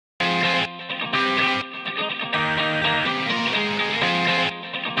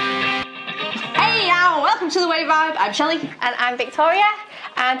to The Wedding Vibe. I'm Shelley. And I'm Victoria.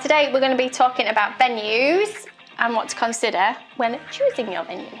 And today we're going to be talking about venues and what to consider when choosing your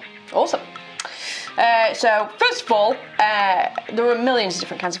venue. Awesome. So, first of all, there are millions of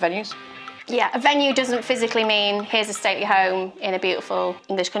different kinds of venues. Yeah, a venue doesn't physically mean here's a stately home in a beautiful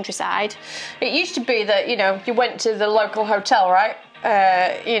English countryside. It used to be that, you went to the local hotel, right?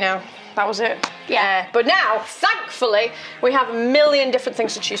 That was it. Yeah. But now, thankfully, we have a million different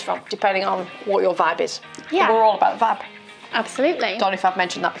things to choose from, depending on what your vibe is. Yeah. We're all about the vibe. Absolutely. Don't know if I've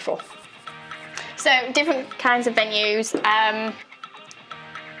mentioned that before. So, different kinds of venues.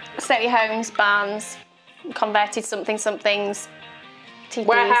 Stately homes, barns, converted somethings, teepees.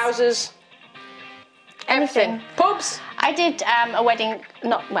 Warehouses. Anything. Everything. Pubs. I did a wedding,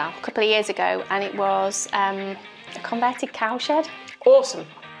 a couple of years ago, and it was a converted cowshed. Awesome.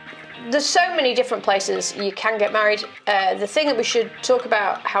 There's so many different places you can get married. The thing that we should talk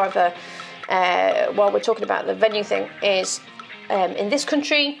about, however, while we're talking about the venue thing, is in this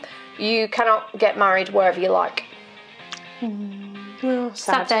country, you cannot get married wherever you like. Well,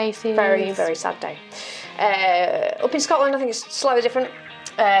 Sad day, serious. Very, very sad day. Up in Scotland, I think it's slightly different.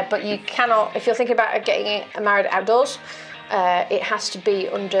 But you cannot, if you're thinking about getting married outdoors, it has to be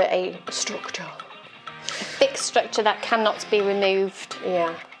under a structure. A fixed structure that cannot be removed.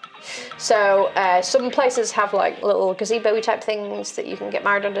 Yeah. So some places have like little gazebo type things that you can get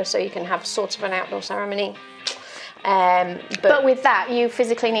married under, so you can have sort of an outdoor ceremony. But with that, you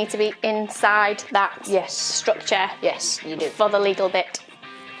physically need to be inside that structure. Yes, you do. For the legal bit.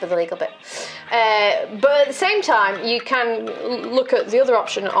 But at the same time, you can look at the other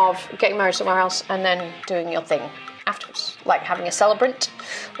option of getting married somewhere else and then doing your thing afterwards, like having a celebrant,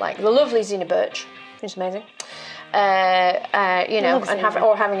 like the lovely Zena Birch, who's amazing. Or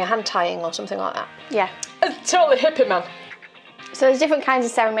having a hand tying or something like that. Yeah. Totally hippie, man. So there's different kinds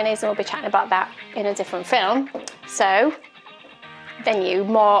of ceremonies, and we'll be chatting about that in a different film. So, venue,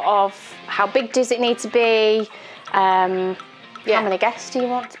 more of how big does it need to be? How many guests do you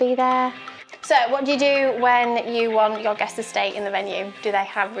want to be there? So, what do you do when you want your guests to stay in the venue? Do they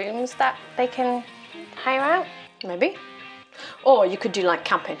have rooms that they can hire out? Maybe. Or you could do like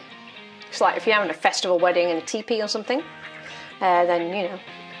camping. It's like if you're having a festival wedding in a teepee or something, then,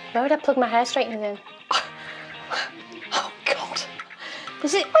 Where would I plug my hair straighteners in? Oh, God.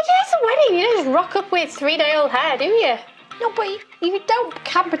 Is it? Well, yeah, it's a wedding. You don't just rock up with 3-day-old hair, do you? No, but you don't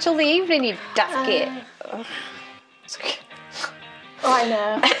camp until the evening, you daft git. It's okay. Oh, I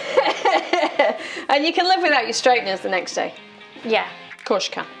know. And you can live without your straighteners the next day. Yeah. Of course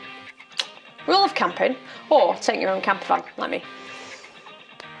you can. We love camping, or take your own camper van, like me.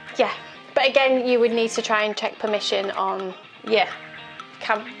 Yeah. But again, you would need to try and check permission on... Yeah.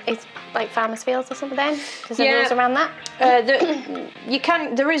 It's like farmers' fields or something then? There's rules around that?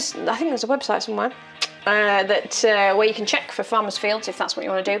 There is, I think there's a website somewhere where you can check for farmers' fields if that's what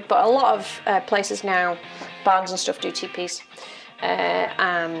you want to do. But a lot of places now, barns and stuff, do teepees.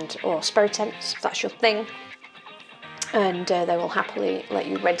 Or spare tents, if that's your thing, and they will happily let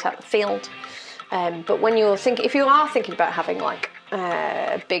you rent out the field. But when if you are thinking about having like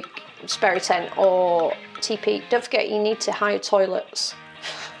a big spare tent or teepee, don't forget you need to hire toilets.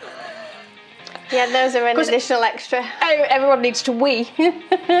 Yeah, those are an additional extra. Everyone needs to wee,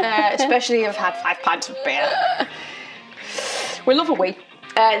 especially if you've had 5 pints of beer. We love a wee,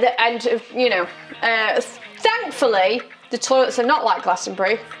 thankfully. The toilets are not like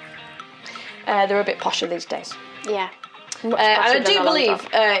Glastonbury. They're a bit posher these days. Yeah. And I do believe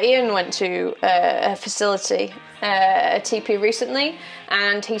Ian went to a facility, a TP recently,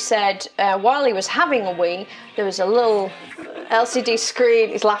 and he said while he was having a wee, there was a little LCD screen,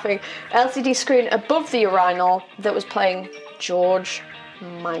 he's laughing, LCD screen above the urinal that was playing George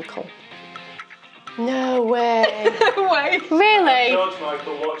Michael. No way. No way. Really? George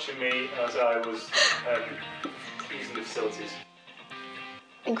Michael watching me as I was using the facilities.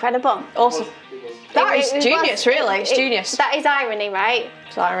 Incredible. Awesome. It was. That is genius, really. It's genius. That is irony, right?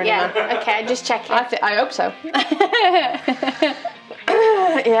 It's irony, Yeah, man. okay, just checking. I hope so.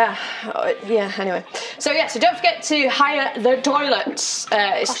 Anyway. So don't forget to hire the toilets.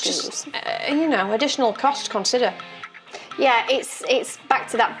 It's just, additional cost to consider. Yeah, it's back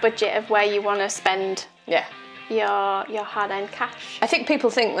to that budget of where you want to spend your hard-earned cash. I think people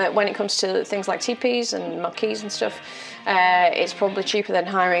think that when it comes to things like teepees and marquees and stuff, it's probably cheaper than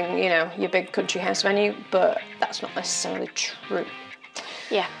hiring, your big country house venue, but that's not necessarily true.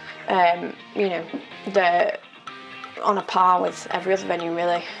 Yeah. They're on a par with every other venue,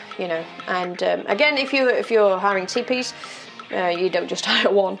 really, And again, if you're hiring teepees, you don't just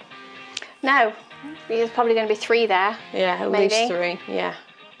hire one. No, there's probably going to be 3 there. Yeah, at maybe. least 3. Yeah.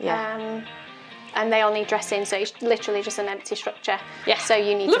 and they all need dressing, so it's literally just an empty structure. Yeah. So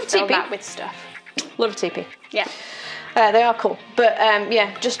you need Love to fill teepee. that with stuff. Love a teepee. Yeah. They are cool, but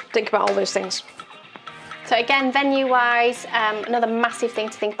yeah, just think about all those things. So again, venue-wise, another massive thing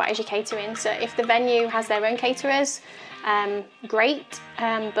to think about is your catering. So if the venue has their own caterers, great.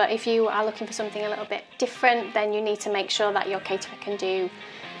 But if you are looking for something a little bit different, then you need to make sure that your caterer can do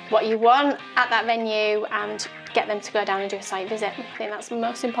what you want at that venue and get them to go down and do a site visit. I think that's the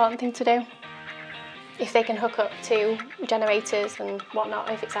most important thing to do. If they can hook up to generators and whatnot,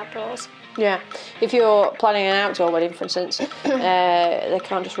 if it's outdoors. Yeah, if you're planning an outdoor wedding, for instance, they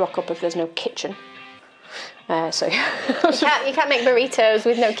can't just rock up if there's no kitchen. So You can't make burritos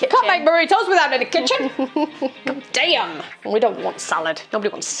with no kitchen. Can't make burritos without any kitchen. Damn. We don't want salad. Nobody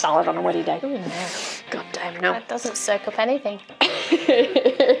wants salad on a wedding day. Ooh, no. God damn, no. That doesn't soak up anything.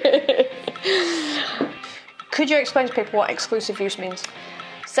 Could you explain to people what exclusive use means?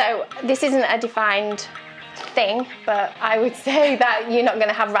 So this isn't a defined thing, but I would say that you're not going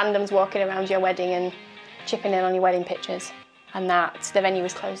to have randoms walking around your wedding and chipping in on your wedding pictures, and that the venue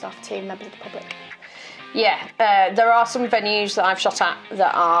is closed off to members of the public. Yeah, there are some venues that I've shot at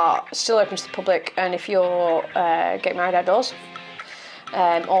that are still open to the public, and if you're getting married outdoors,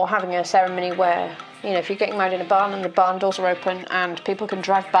 or having a ceremony where, you know, if you're getting married in a barn and the barn doors are open and people can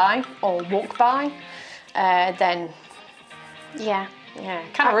drive by or walk by, then Yeah,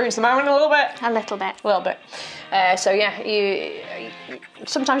 kind of ruins the moment a little bit. a little bit. A little bit. So yeah, you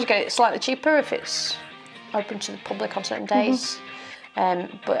sometimes you get it slightly cheaper if it's open to the public on certain days.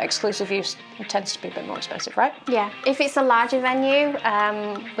 But exclusive use tends to be a bit more expensive, right? Yeah, if it's a larger venue,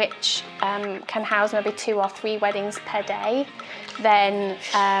 which can house maybe 2 or 3 weddings per day, then,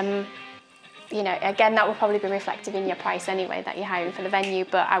 you know, again, that will probably be reflective in your price anyway that you're hiring for the venue,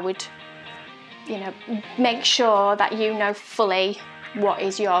 but I would, you know, make sure that you know fully what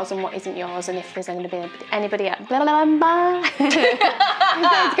is yours and what isn't yours, and if there's going to be anybody else, if there's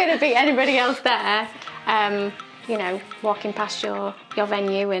going to be anybody else there, you know, walking past your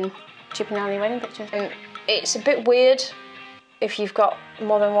venue and chipping down your wedding pictures. It's a bit weird if you've got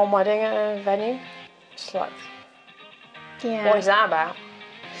more than one wedding at a venue. It's like, Yeah. what is that about?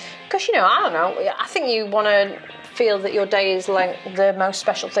 Because, you know, I don't know. I think you want to feel that your day is like the most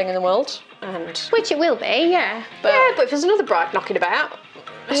special thing in the world, and Which it will be, yeah. But but if there's another bride knocking about,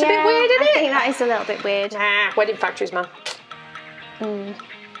 it's a bit weird, isn't I it? think that is a little bit weird. Nah, wedding factories, man.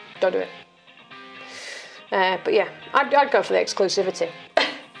 Don't do it. But yeah, I'd go for the exclusivity.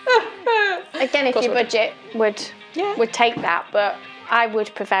 Again, if Course your would. budget would take that, but I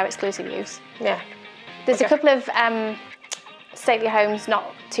would prefer exclusive use. Yeah. There's Okay. a couple of stately homes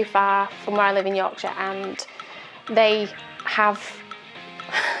not too far from where I live in Yorkshire, and they have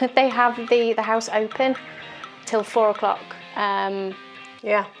the house open till 4 o'clock.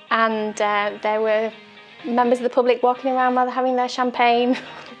 Yeah. And there were members of the public walking around while they're having their champagne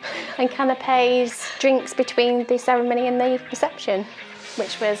and canapes, drinks between the ceremony and the reception,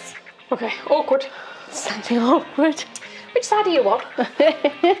 which was Okay. Awkward. slightly awkward. Which side are you on? You're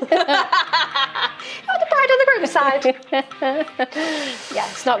the bride on the groom side. Yeah,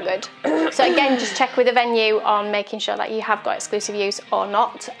 it's not good. So again, just check with the venue on making sure that you have got exclusive use or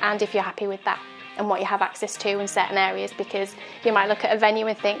not, and if you're happy with that and what you have access to in certain areas, because you might look at a venue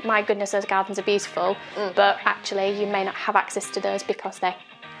and think, my goodness, those gardens are beautiful, but actually you may not have access to those because they're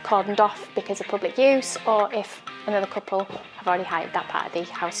cordoned off because of public use, or if another couple have already hired that part of the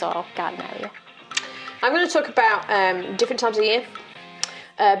house or garden area. I'm going to talk about different times of the year,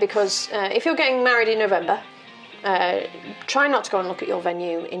 because if you're getting married in November, try not to go and look at your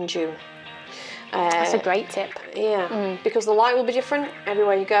venue in June. That's a great tip. Yeah, because the light will be different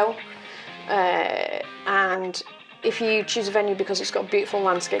everywhere you go. And if you choose a venue because it's got beautiful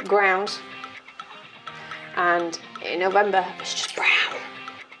landscape grounds, and in November it's just brown.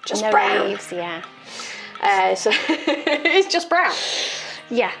 Just No brown. leaves, yeah. So it's just brown.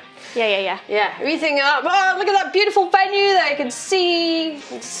 Yeah. Yeah, if you think, oh, look at that beautiful venue that I can see,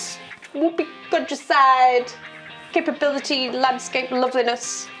 it's whoopee countryside, capability, landscape,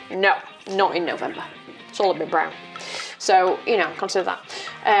 loveliness. No, not in November. It's all a bit brown. So, you know, consider that.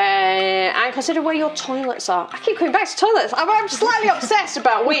 And consider where your toilets are. I keep coming back to toilets. I'm slightly obsessed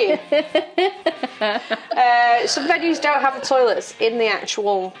about weird. Some venues don't have the toilets in the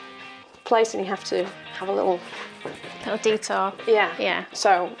actual place, and you have to have a little detour. Yeah.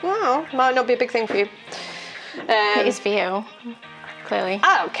 So, well, might not be a big thing for you. It is for you, clearly.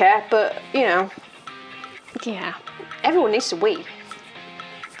 I don't care, but, you know, Yeah. everyone needs to wee.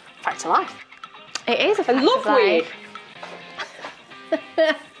 Fact of life. It is a fact I love of life.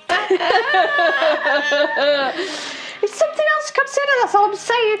 wee. It's something else to consider, that's all I'm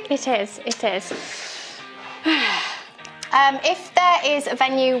saying. It is, it is. If there is a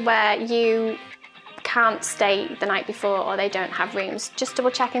venue where you can't stay the night before or they don't have rooms, just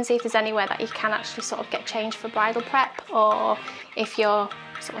double check and see if there's anywhere that you can actually sort of get changed for bridal prep, or if you're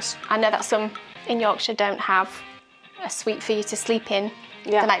sort of, I know that some in Yorkshire don't have a suite for you to sleep in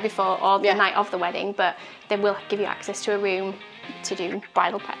the night before or the night of the wedding, but they will give you access to a room to do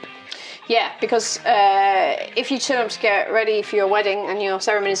bridal prep. Yeah, because if you turn up to get ready for your wedding and your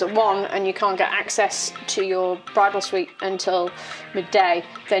ceremony's at 1 and you can't get access to your bridal suite until midday,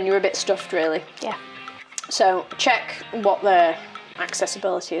 then you're a bit stuffed, really. Yeah. So check what the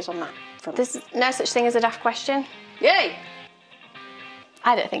accessibility is on that front. There's no such thing as a daft question. Yay!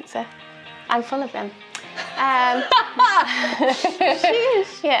 I don't think so. I'm full of them.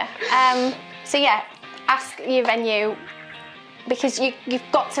 Yeah. So yeah, ask your venue, because you've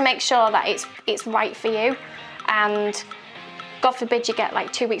got to make sure that it's right for you, and God forbid you get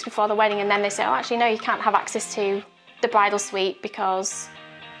like 2 weeks before the wedding and then they say, oh, actually no, you can't have access to the bridal suite because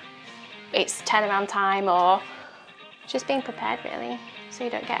it's turnaround time, or just being prepared really, so you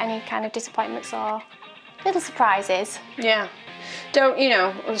don't get any kind of disappointments or little surprises. Yeah. Don't,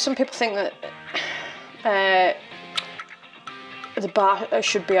 some people think that the bar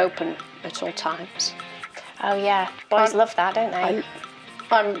should be open at all times. Oh yeah, boys love that, don't they?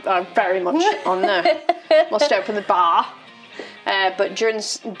 I'm very much on the must open the bar, but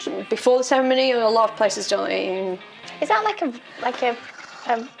before the ceremony, a lot of places don't. Is that like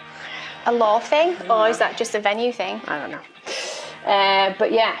a law thing, or is that just a venue thing? I don't know.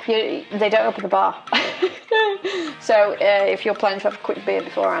 But yeah, they don't open the bar. So if you're planning to have a quick beer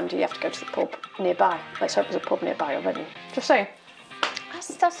beforehand, you have to go to the pub nearby. Let's hope there's a pub nearby your venue. Just saying.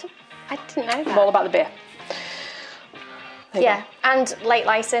 I didn't know that. I'm all about the beer. Yeah, and late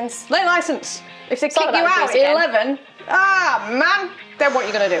licence. Late licence. If they kick you out at 11, man, then what are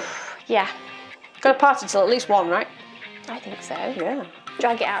you going to do? Yeah. Got to party till at least 1, right? I think so. Yeah.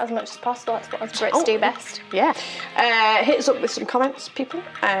 Drag it out as much as possible. That's what us Brits do best. Yeah. Hit us up with some comments, people.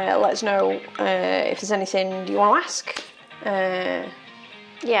 Let us know if there's anything you want to ask.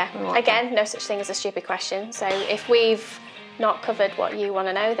 Yeah. Again, no such thing as a stupid question. So if we've not covered what you want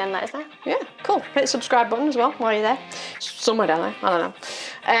to know, then let us know. Yeah, cool. Hit the subscribe button as well while you're there. Somewhere down there, I don't know.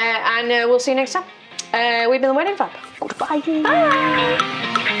 And we'll see you next time. We've been The Wedding Vibe. Goodbye. Bye.